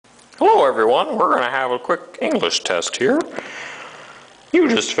Hello everyone, we're going to have a quick English test here. You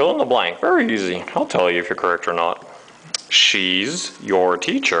just fill in the blank, very easy. I'll tell you if you're correct or not. She's your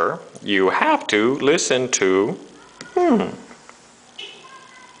teacher. You have to listen to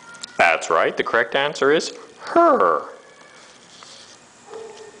That's right, the correct answer is her.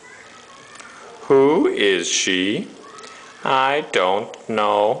 Who is she? I don't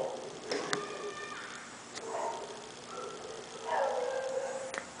know.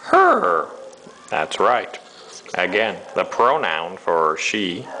 Her. That's right. Again, the pronoun for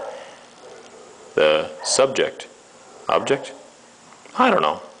she, the subject. Object? I don't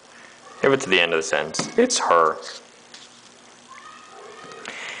know. If it's at the end of the sentence, it's her.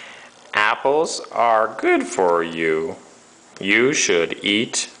 Apples are good for you. You should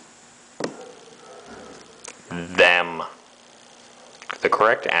eat them. The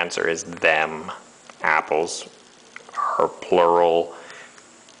correct answer is them. Apples are plural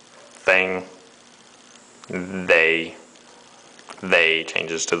thing. They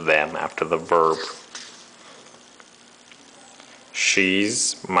changes to them after the verb.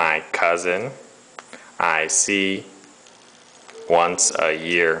 She's my cousin. I see once a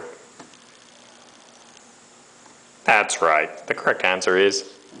year. That's right. The correct answer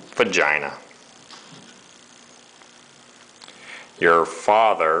is vagina. Your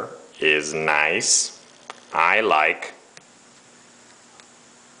father is nice. I like.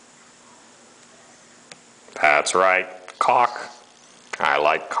 That's right. Cock. I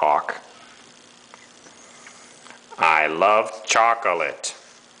like cock. I love chocolate.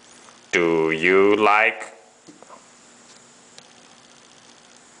 Do you like?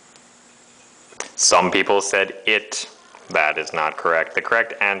 Some people said it. That is not correct. The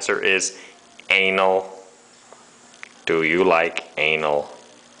correct answer is anal. Do you like anal?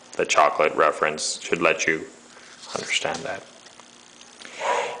 The chocolate reference should let you understand that.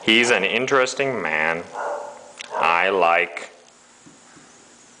 He's an interesting man. I like.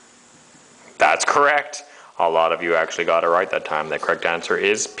 That's correct. A lot of you actually got it right that time. The correct answer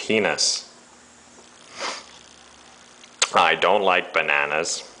is penis. I don't like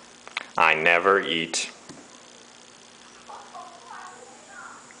bananas. I never eat.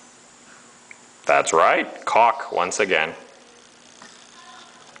 That's right. Cock once again.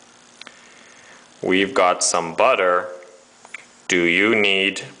 We've got some butter. Do you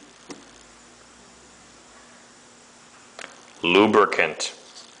need lubricant?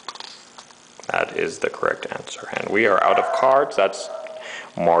 That is the correct answer. And we are out of cards. That's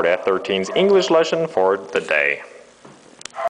Mordeth 13's English lesson for the day.